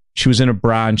 where she was in a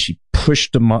bra and she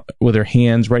pushed them up with her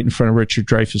hands right in front of Richard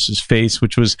Dreyfuss's face,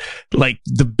 which was like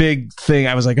the big thing.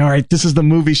 I was like, all right, this is the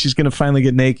movie. She's going to finally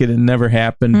get naked, and it never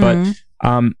happened.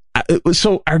 Mm-hmm. But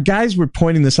so our guys were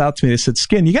pointing this out to me. They said,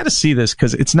 Skin, you got to see this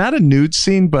because it's not a nude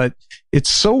scene, but it's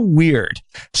so weird.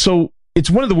 So it's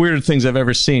one of the weirder things I've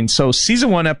ever seen. So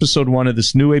season 1, episode 1 of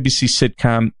this new ABC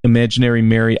sitcom, Imaginary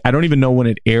Mary. I don't even know when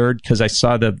it aired because I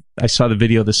saw the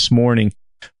video this morning.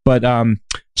 But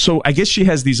so I guess she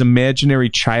has these imaginary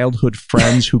childhood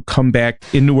friends who come back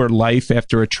into her life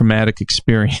after a traumatic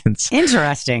experience.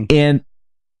 Interesting. And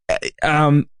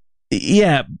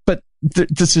but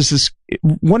this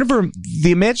one of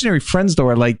the imaginary friends though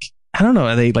are like, I don't know,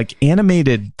 are they like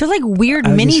animated? They're like weird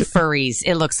mini furries,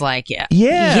 it looks like.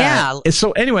 Yeah.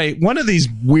 So anyway, one of these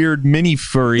weird mini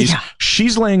furries,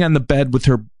 she's laying on the bed with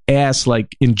her ass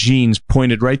like in jeans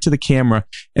pointed right to the camera,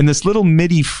 and this little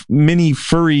mini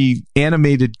furry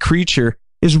animated creature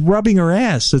is rubbing her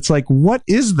ass. It's like, what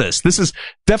is this? This is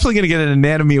definitely going to get an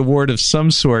Anatomy Award of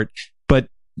some sort, but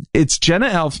it's Jenna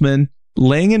Elfman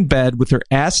laying in bed with her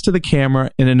ass to the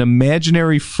camera, and an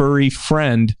imaginary furry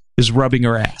friend is rubbing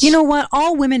her ass. You know what?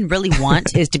 All women really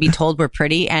want is to be told we're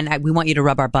pretty, and we want you to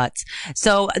rub our butts.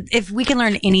 So if we can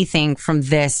learn anything from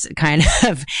this kind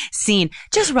of scene,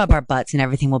 just rub our butts and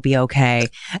everything will be okay.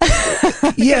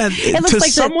 Yeah, to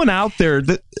like someone out there,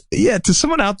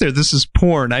 this is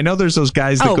porn. I know there's those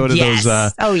guys that go to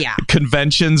those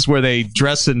conventions where they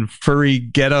dress in furry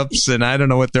get-ups, and I don't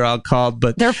know what they're all called,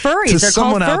 but they're furries. They're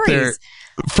called furries. Out there,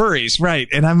 furries, right?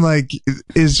 And I'm like,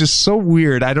 it's just so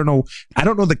weird. I don't know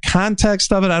the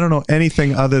context of it. I don't know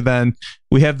anything other than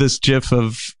we have this GIF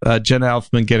of Jenna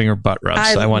Elfman getting her butt rubbed.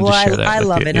 So I wanted to share that. I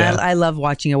love it. Yeah. I love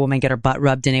watching a woman get her butt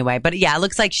rubbed anyway. But yeah, it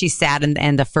looks like she's sad,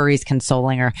 and the furry's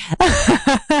consoling her.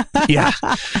 Yeah.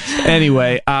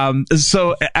 Anyway,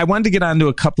 so I wanted to get on to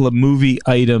a couple of movie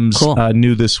items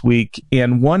new this week,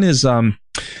 and one is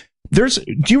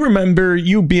do you remember,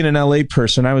 you being an LA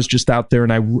person, I was just out there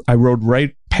and I rode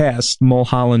right past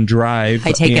Mulholland Drive.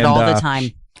 I take it all the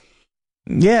time.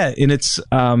 Yeah. And it's,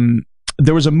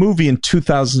 there was a movie in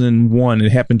 2001.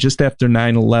 It happened just after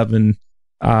 9/11.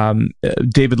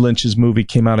 David Lynch's movie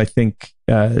came out. I think,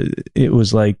 it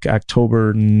was like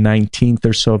October 19th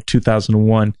or so of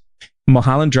 2001.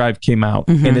 Mulholland Drive came out,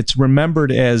 and it's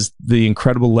remembered as the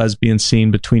incredible lesbian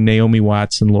scene between Naomi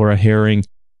Watts and Laura Herring.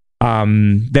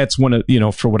 That's one of,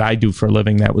 for what I do for a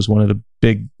living, that was one of the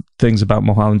big things about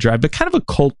Mulholland Drive, but kind of a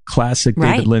cult classic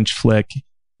David Lynch flick.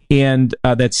 And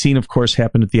that scene, of course,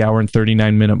 happened at the hour and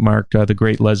 39-minute mark, the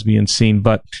great lesbian scene.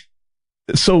 But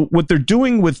so what they're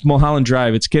doing with Mulholland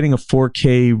Drive, it's getting a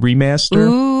 4K remaster.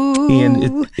 Ooh.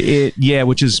 And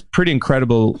which is pretty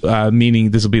incredible,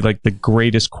 meaning this will be like the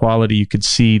greatest quality you could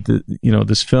see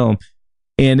this film.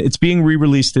 And it's being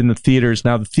re-released in the theaters.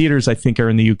 Now, the theaters, I think, are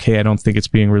in the UK. I don't think it's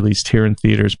being released here in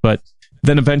theaters. But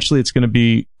then eventually it's going to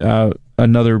be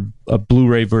another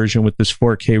Blu-ray version with this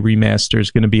 4K remaster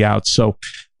is going to be out. So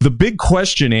the big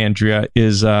question, Andrea,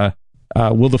 is will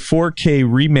the 4K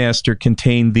remaster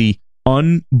contain the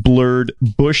unblurred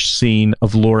bush scene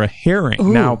of Laura Herring?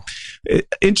 Ooh. Now,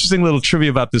 interesting little trivia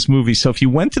about this movie. So if you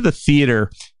went to the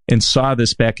theater and saw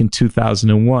this back in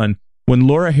 2001, when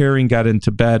Laura Herring got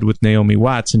into bed with Naomi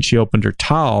Watts and she opened her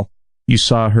towel, you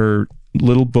saw her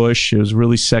little bush. It was a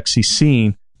really sexy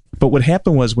scene. But what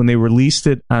happened was when they released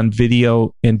it on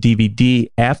video and DVD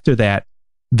after that,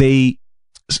 they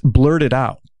blurred it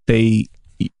out. It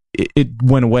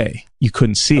went away. You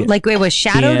couldn't see it. Like it was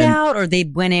shadowed out, or they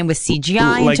went in with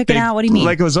CGI and took it out? What do you mean?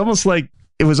 Like it was almost like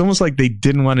they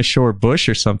didn't want to show her bush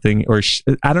or something, or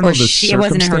I don't know the circumstances, it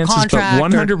wasn't in her contract,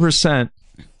 but 100%.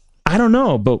 I don't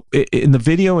know, but in the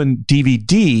video and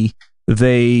DVD,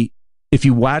 if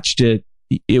you watched it,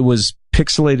 it was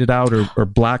pixelated out or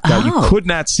blocked out. You could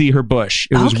not see her bush.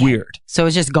 It was weird. So it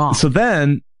was just gone. So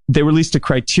then they released a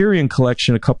Criterion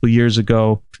collection a couple of years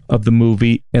ago of the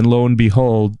movie, and lo and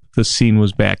behold, the scene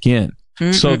was back in.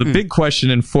 So the big question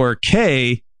in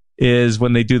 4K is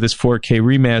when they do this 4K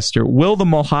remaster, will the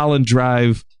Mulholland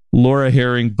Drive Laura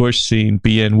Herring bush scene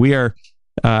be in? We are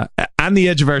on the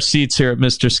edge of our seats here at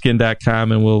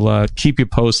MrSkin.com, and we'll keep you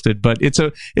posted. But it's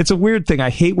a weird thing. I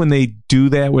hate when they do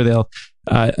that, where they'll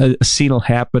a scene will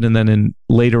happen and then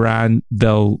later on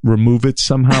they'll remove it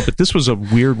somehow. But this was a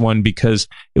weird one because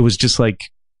it was just like,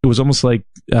 it was almost like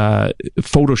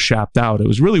photoshopped out. It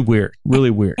was really weird.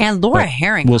 And Laura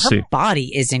Herring, we'll her see.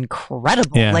 body is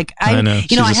incredible. Yeah, like I know.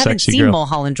 She's I a haven't sexy seen girl.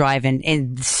 Mulholland Drive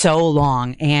in so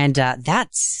long, and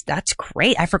that's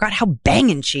great. I forgot how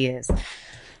banging she is.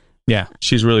 Yeah,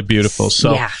 she's really beautiful.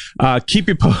 So keep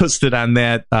you posted on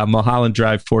that Mulholland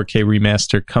Drive 4K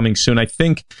remaster coming soon. I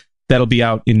think that'll be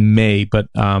out in May, but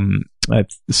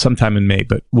sometime in May.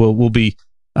 But we'll be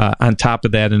on top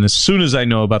of that, and as soon as I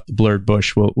know about the blurred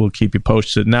bush, we'll keep you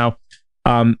posted. Now,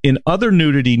 in other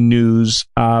nudity news,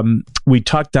 we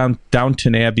talked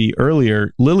Downton Abbey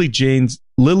earlier. Lily James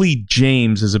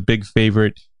is a big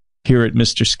favorite here at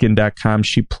MrSkin.com.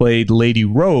 She played Lady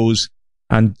Rose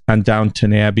on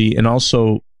Downton Abbey, and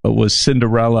also was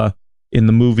Cinderella in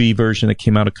the movie version that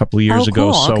came out a couple of years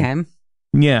ago. Cool. So, okay.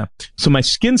 yeah. So my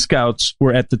Skin Scouts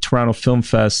were at the Toronto Film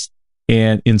Fest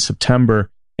in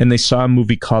September, and they saw a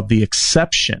movie called The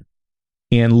Exception.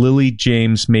 And Lily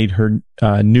James made her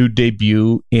new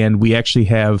debut, and we actually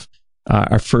have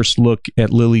our first look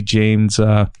at Lily James'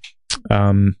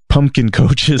 pumpkin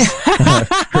coaches.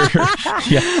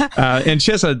 And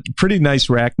she has a pretty nice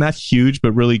rack, not huge,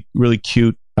 but really, really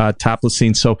cute topless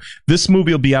scene. So this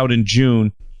movie will be out in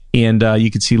June, and you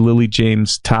can see Lily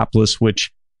James topless,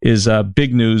 which is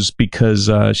big news because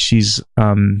she's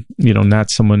not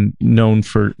someone known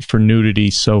for nudity.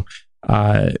 So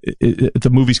the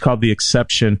movie's called The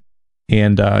Exception,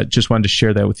 and just wanted to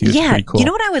share that with you. It's pretty cool. You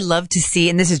know what I would love to see,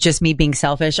 and this is just me being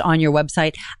selfish, on your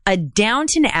website, a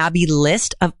Downton Abbey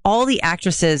list of all the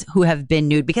actresses who have been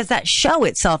nude, because that show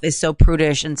itself is so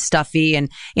prudish and stuffy and,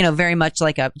 very much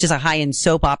like just a high-end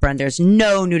soap opera, and there's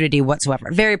no nudity whatsoever.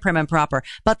 Very prim and proper.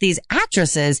 But these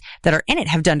actresses that are in it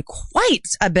have done quite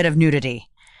a bit of nudity.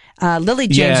 Lily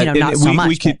James, not so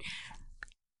much.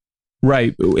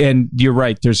 Right. And you're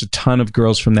right. There's a ton of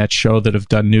girls from that show that have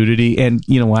done nudity. And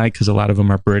you know why? Because a lot of them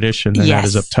are British and they're not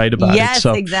as uptight about it.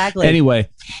 So exactly. Anyway.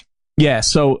 Yeah.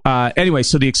 So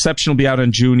so The Exception will be out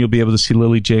in June. You'll be able to see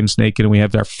Lily James naked, and we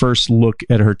have our first look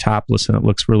at her topless, and it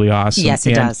looks really awesome. Yes,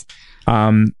 it does.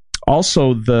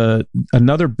 Also,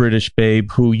 another British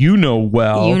babe who you know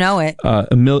well. You know it.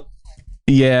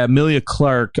 Emilia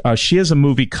Clarke. She has a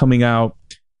movie coming out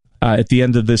at the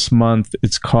end of this month.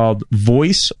 It's called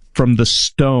Voice from the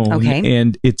Stone. Okay.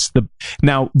 And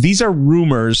now these are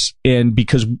rumors, and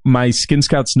because my Skin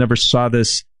Scouts never saw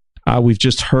this, we've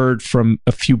just heard from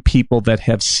a few people that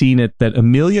have seen it, that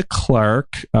Emilia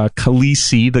Clarke,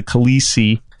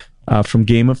 Khaleesi from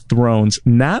Game of Thrones,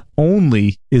 not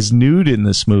only is nude in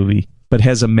this movie, but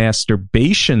has a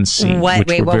masturbation scene. Whoa.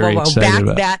 Excited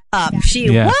about. That up.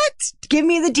 What? Give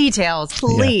me the details,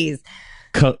 please.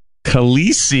 Yeah.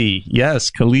 Khaleesi.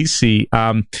 Yes, Khaleesi.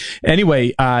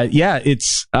 Anyway,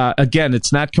 it's again,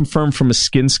 it's not confirmed from a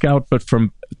Skin Scout, but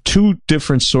from two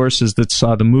different sources that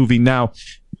saw the movie. Now,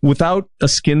 without a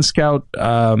Skin Scout,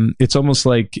 it's almost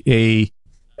like it's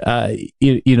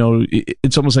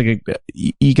almost like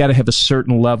you got to have a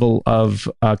certain level of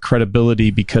credibility,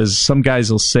 because some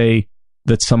guys will say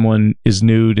that someone is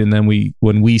nude, and then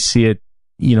when we see it,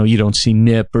 you don't see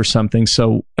nip or something.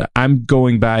 So I'm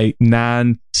going by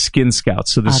non-Skin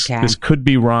Scouts. So this could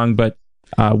be wrong, but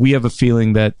we have a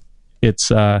feeling that it's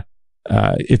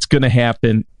it's going to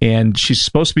happen, and she's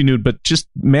supposed to be nude, but just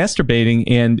masturbating,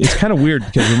 and it's kind of weird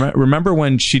because remember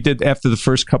when she did after the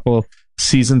first couple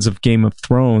seasons of Game of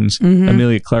Thrones,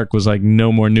 Emilia Clarke was like,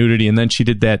 no more nudity, and then she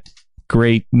did that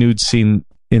great nude scene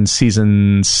in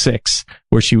season 6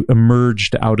 where she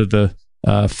emerged out of the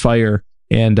fire,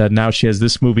 and now she has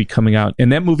this movie coming out,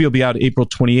 and that movie will be out April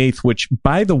 28th, which,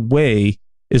 by the way,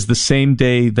 is the same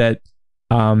day that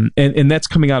and that's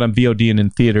coming out on VOD and in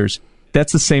theaters.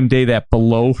 That's the same day that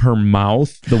Below Her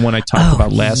Mouth, the one I talked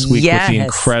about last week with the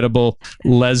incredible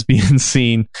lesbian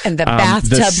scene. And the bathtub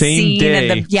the same scene. Day,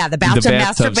 and the bathtub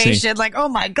masturbation. Scene. Like, oh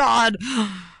my God.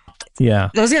 Yeah.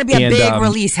 There's going to be a big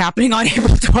release happening on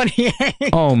April 28th.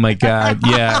 Oh my God.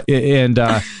 Yeah. And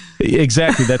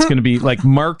exactly. That's going to be like,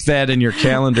 mark that in your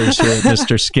calendars here,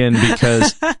 Mr. Skin,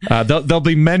 because there'll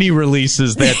be many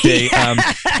releases that day.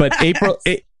 But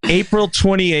April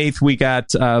 28th, we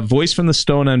got Voice from the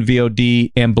Stone on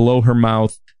VOD and Below Her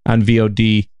Mouth on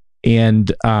VOD,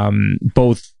 and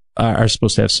both are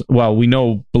supposed to have. Well, we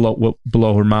know what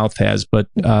Below Her Mouth has, but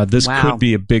this could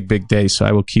be a big day. So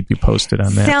I will keep you posted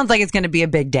on that. Sounds like it's going to be a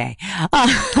big day.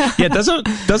 Yeah,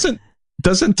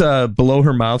 doesn't Below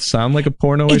Her Mouth sound like a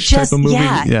porno-ish type of movie?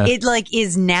 Yeah, it like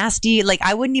is nasty. Like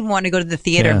I wouldn't even want to go to the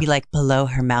theater and be like, below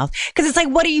her mouth, because it's like,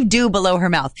 what do you do below her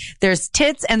mouth? There's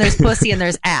tits and there's pussy and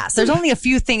there's ass. There's only a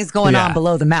few things going on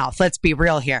below the mouth. Let's be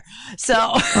real here. So,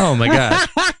 oh my God,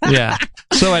 yeah.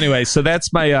 So anyway, so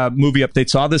that's my movie update.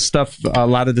 So all this stuff, a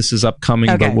lot of this is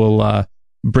upcoming, but we'll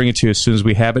bring it to you as soon as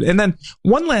we have it. And then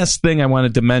one last thing I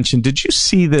wanted to mention: did you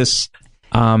see this?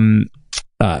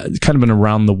 Kind of an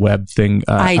around the web thing.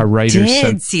 A writer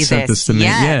sent this to me.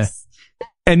 Yes. Yeah.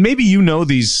 And maybe you know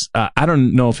these. I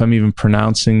don't know if I'm even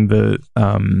pronouncing the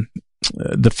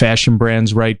fashion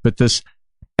brands right, but this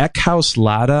Eckhouse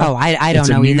Lada. Oh, I don't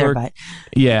know either. But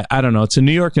yeah, I don't know. It's a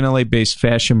New York and LA based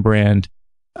fashion brand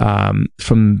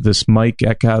from this Mike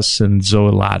Eckhouse and Zoe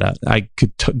Lada.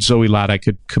 Zoe Lada. I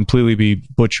could completely be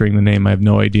butchering the name. I have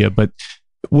no idea, but.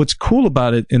 What's cool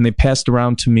about it, and they passed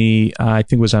around to me, I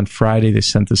think it was on Friday they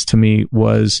sent this to me,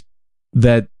 was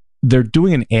that they're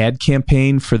doing an ad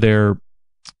campaign for their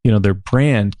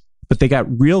brand, but they got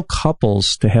real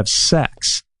couples to have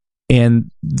sex,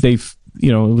 and it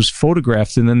was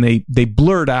photographed, and then they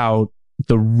blurred out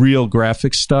the real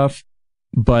graphic stuff,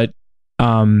 but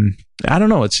I don't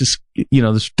know, it's just,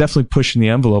 it's definitely pushing the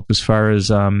envelope as far as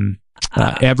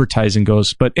advertising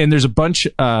goes, and there's a bunch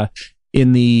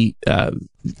in the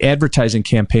advertising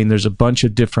campaign, there's a bunch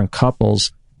of different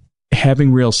couples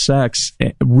having real sex,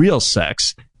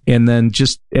 and then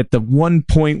just at the one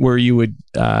point where you would,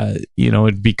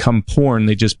 it'd become porn,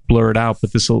 they just blur it out.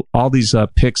 But all these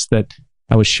pics that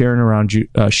I was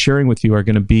sharing with you are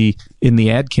going to be in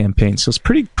the ad campaign. So it's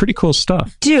pretty cool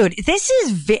stuff. Dude, this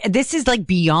is like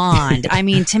beyond. I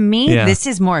mean, to me, this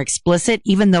is more explicit,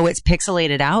 even though it's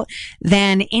pixelated out,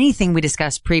 than anything we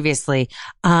discussed previously.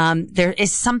 There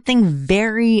is something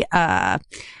very,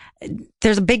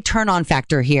 there's a big turn on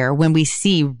factor here when we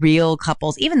see real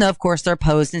couples, even though of course they're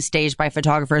posed and staged by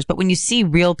photographers, but when you see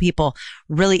real people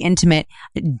really intimate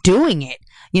doing it,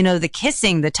 the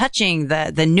kissing, the touching,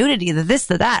 the nudity, the this,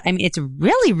 the that. I mean, it's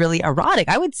really, really erotic.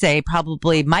 I would say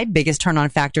probably my biggest turn on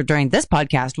factor during this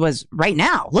podcast was right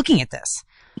now looking at this.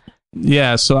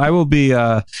 Yeah. So I will be,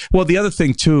 well, the other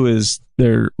thing too is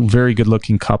they're very good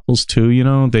looking couples too.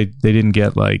 They didn't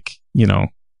get like, you know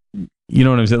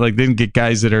what I'm saying? Like, they didn't get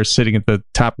guys that are sitting at the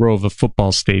top row of a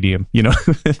football stadium,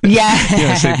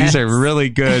 Yeah. So these are really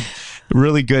good.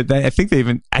 I think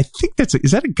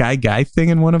is that a guy thing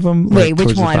in one of them? Wait,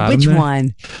 which one? Which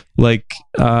one? Like,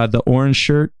 the orange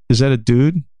shirt. Is that a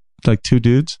dude? Like two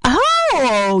dudes?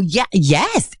 Oh, yeah.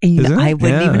 Yes. I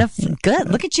wouldn't even have. Good.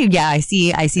 Look at you. Yeah, I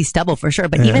see stubble for sure.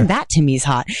 But even that to me is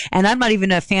hot. And I'm not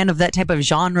even a fan of that type of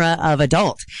genre of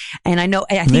adult. And I think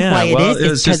why it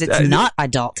is because it's not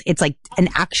adult. It's like an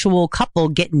actual couple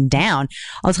getting down.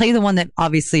 I'll tell you the one that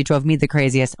obviously drove me the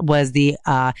craziest was the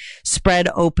spread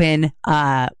open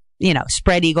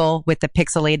spread eagle with the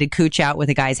pixelated cooch out with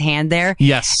a guy's hand there.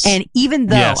 Yes. And even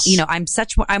though,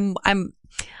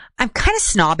 I'm kind of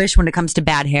snobbish when it comes to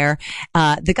bad hair.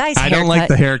 The guy's haircut, I don't like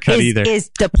the haircut either. Is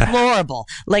deplorable.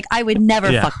 Like, I would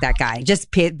never fuck that guy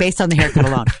just based on the haircut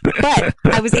alone. But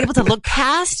I was able to look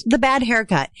past the bad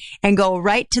haircut and go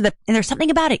right to and there's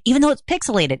something about it, even though it's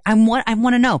pixelated. I want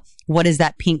to know, what is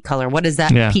that pink color? What is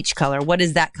that peach color? What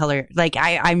is that color? Like,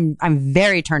 I'm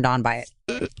very turned on by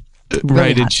it.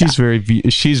 Right, hot and she's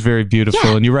very beautiful,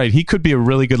 Yeah. and you're right. He could be a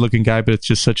really good-looking guy, but it's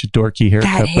just such a dorky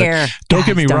haircut. That hair. But don't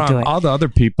get me Guys, don't do wrong; it. all the other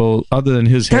people, other than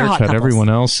his They're hot haircut, couples. everyone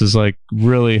else is like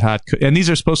really hot. And these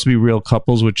are supposed to be real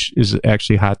couples, which is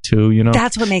actually hot too. You know,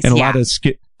 That's what makes and a yeah. lot of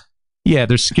skin. Yeah,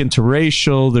 there's skin to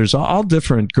racial. There's all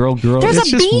different girl. There's It's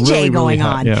a just BJ really, going really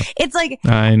hot. on. Yeah. It's like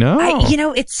I know.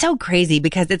 it's so crazy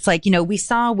because it's like, we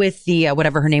saw with the,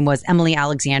 whatever her name was, Emily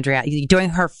Alexandria, doing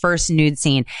her first nude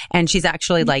scene, and she's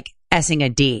actually like S-ing a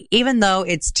D. Even though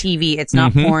it's TV, it's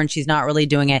not porn, she's not really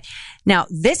doing it. Now,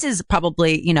 this is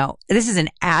probably, this is an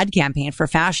ad campaign for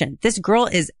fashion. This girl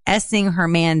is S-ing her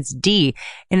man's D,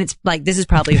 and it's like, this is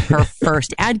probably her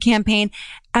first ad campaign.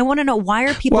 I want to know, why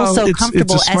are people so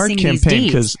comfortable it's a smart S-ing these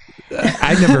campaign Ds? because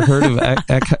I never heard of.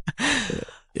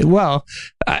 Well,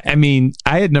 I mean,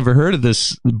 I had never heard of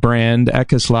this brand,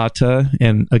 Ekeslata,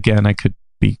 and again, I could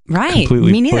be Right,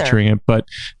 completely me neither. butchering it, but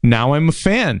now I'm a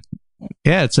fan.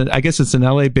 Yeah, I guess it's an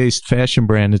LA-based fashion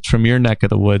brand. It's from your neck of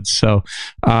the woods. So,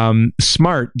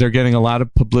 smart. They're getting a lot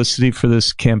of publicity for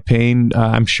this campaign.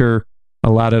 I'm sure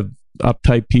a lot of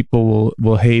uptight people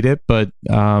will hate it, but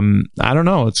I don't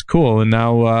know. It's cool. And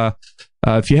now,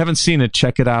 if you haven't seen it,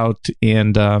 check it out.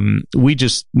 And we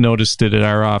just noticed it at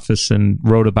our office and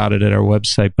wrote about it at our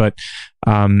website. But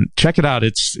check it out.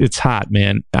 It's hot,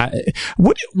 man.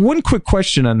 One quick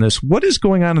question on this: what is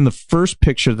going on in the first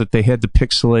picture that they had to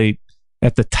pixelate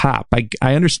at the top?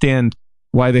 I understand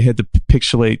why they had to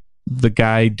pixelate the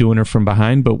guy doing her from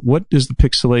behind, but what is the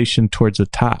pixelation towards the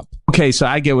top? Okay, so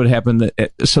I get what happened.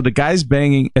 So the guy's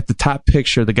banging at the top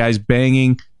picture. The guy's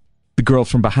banging the girl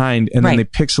from behind, and then they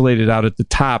pixelate it out at the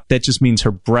top. That just means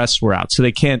her breasts were out. So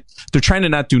they're trying to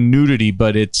not do nudity,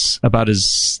 but it's about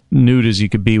as nude as you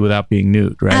could be without being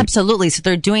nude, right? Absolutely. So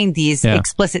they're doing these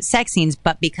explicit sex scenes,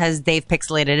 but because they've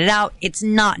pixelated it out, it's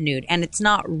not nude and it's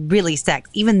not really sex,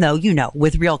 even though,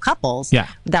 with real couples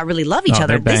that really love each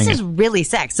other, this is really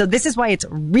sex. So this is why it's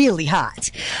really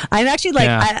hot. I'm actually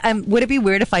like, I'm, would it be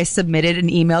weird if I submitted an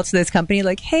email to this company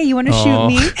like, hey, you want to shoot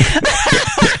me?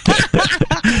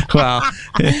 Well,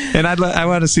 and I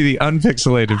want to see the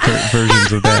unpixelated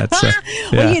versions of that. So,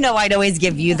 Well, I'd always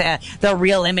give you the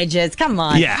real images. Come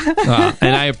on. Yeah,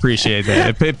 and I appreciate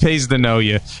that. It pays to know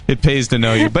you. It pays to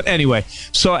know you. But anyway,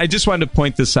 so I just wanted to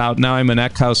point this out. Now I'm an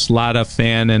Ekeslata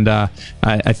fan, and I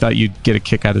thought you'd get a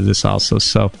kick out of this also.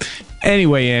 So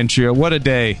anyway, Andrea, what a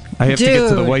day. I have to get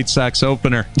to the White Sox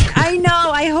opener. I know.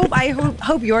 I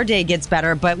hope your day gets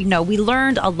better. But, we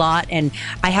learned a lot, and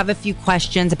I have a few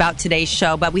questions about today's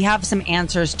show, but we have some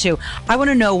answers, too. I want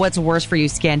to know what's worse for you,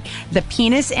 Skin. The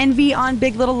penis envy on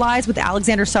Big Little Lies with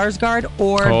Alexander Skarsgård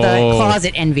or the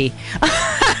closet envy?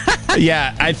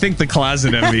 Yeah, I think the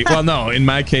closet envy. Well, no, in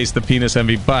my case, the penis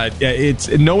envy. But it's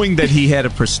knowing that he had a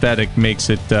prosthetic makes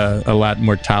it a lot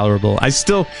more tolerable. I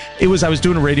was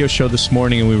doing a radio show this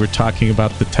morning, and we were talking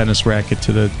about the tennis racket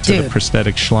to the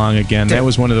prosthetic schlong again. Dude. That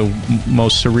was one of the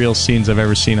most surreal scenes I've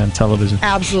ever seen on television.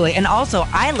 Absolutely. And also,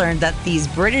 I learned that these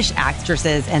British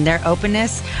actresses and their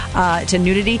openness to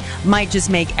nudity might just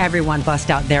make everyone bust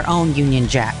out their own Union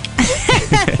Jack.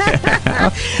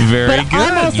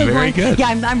 Very good. Yeah,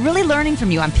 I'm really learning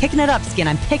from you. I'm picking it up, Skin.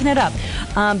 I'm picking it up.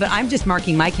 But I'm just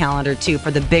marking my calendar, too,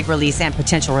 for the big release and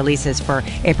potential releases for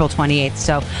April 28th.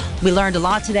 So we learned a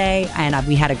lot today, and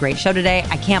we had a great show today.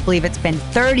 I can't believe it's been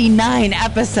 39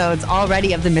 episodes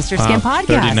already of the Mr. Skin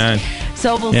podcast.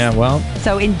 39.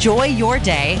 So enjoy your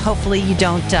day. Hopefully you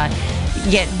don't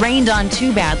get rained on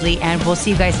too badly, and we'll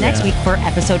see you guys next week for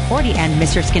episode 40 and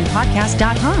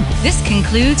MrSkinPodcast.com. This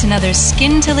concludes another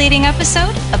scintillating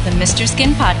episode of the Mr.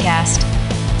 Skin Podcast.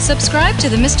 Subscribe to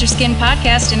the Mr. Skin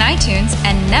Podcast in iTunes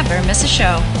and never miss a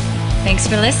show. Thanks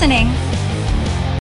for listening.